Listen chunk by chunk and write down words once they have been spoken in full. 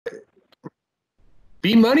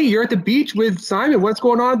B Money, you're at the beach with Simon. What's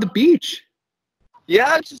going on at the beach? Yeah,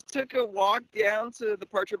 I just took a walk down to the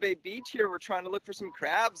Parcher Bay Beach here. We're trying to look for some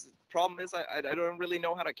crabs. The problem is I don't really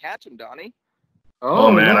know how to catch them, Donnie.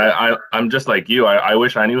 Oh man, I'm just like you. I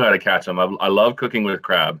wish I knew how to catch them. I love cooking with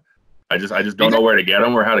crab. I just don't know where to get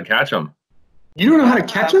them or how to catch them. You don't know how to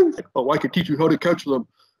catch them? Oh, I could teach you how to catch them.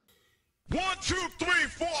 1, 2, 3,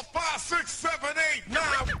 4, 5, 6, 7, 8, 9.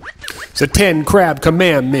 So 10 crab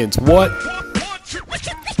commandments. What?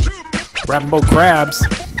 Rapping about crabs.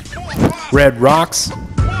 Red rocks.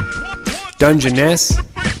 Dungeness.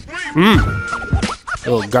 A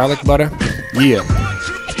little garlic butter. Yeah.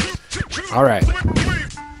 All right.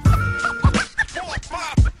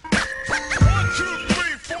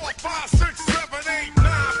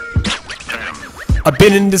 I've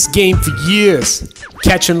been in this game for years,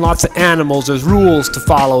 catching lots of animals. There's rules to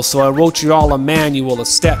follow, so I wrote you all a manual, a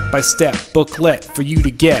step-by-step booklet for you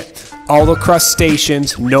to get. All the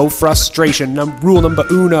crustaceans, no frustration. Rule number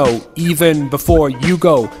uno, even before you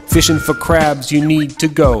go fishing for crabs, you need to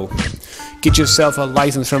go get yourself a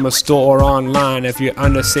license from a store or online. If you're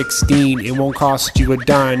under 16, it won't cost you a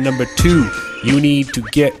dime. Number 2, you need to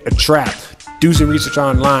get a trap. Do some research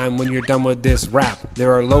online when you're done with this rap.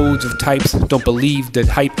 There are loads of types, don't believe the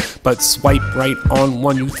hype, but swipe right on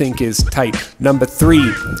one you think is tight. Number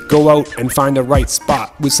 3, go out and find the right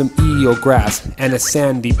spot with some eel grass and a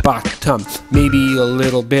sandy bottom. Maybe a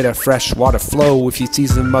little bit of fresh water flow. If you see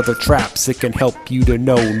some other traps, it can help you to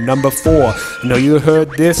know. Number 4, I know you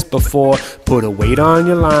heard this before, put a weight on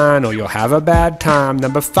your line or you'll have a bad time.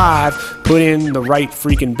 Number 5, put in the right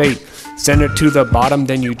freaking bait. Send it to the bottom,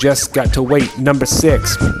 then you just got to wait. Number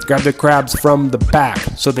 6, grab the crabs from the back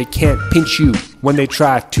so they can't pinch you when they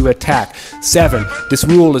try to attack. 7, this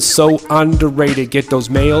rule is so underrated. Get those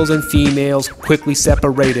males and females quickly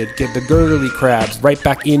separated. Get the girly crabs right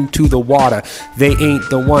back into the water. They ain't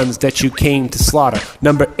the ones that you came to slaughter.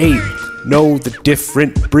 Number 8, know the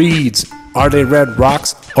different breeds. Are they red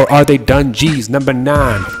rocks or are they Dungees? Number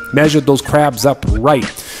 9, measure those crabs up right.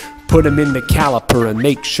 Put them in the caliper and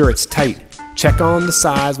make sure it's tight. Check on the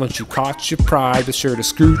size once you caught your prize. Be sure to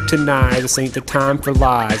scrutinize, this ain't the time for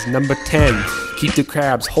lies. Number 10, keep the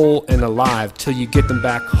crabs whole and alive till you get them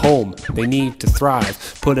back home. They need to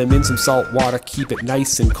thrive. Put them in some salt water, keep it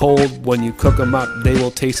nice and cold. When you cook them up, they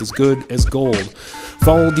will taste as good as gold.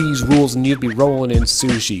 Follow these rules and you'll be rolling in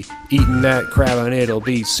sushi. Eating that crab and it'll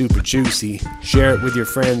be super juicy. Share it with your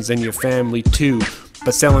friends and your family too.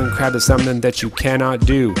 But selling crab is something that you cannot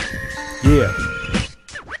do. Yeah.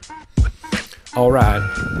 Alright.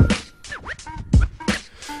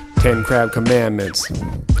 10 crab commandments.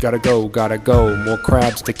 Gotta go, more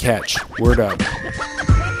crabs to catch. Word up.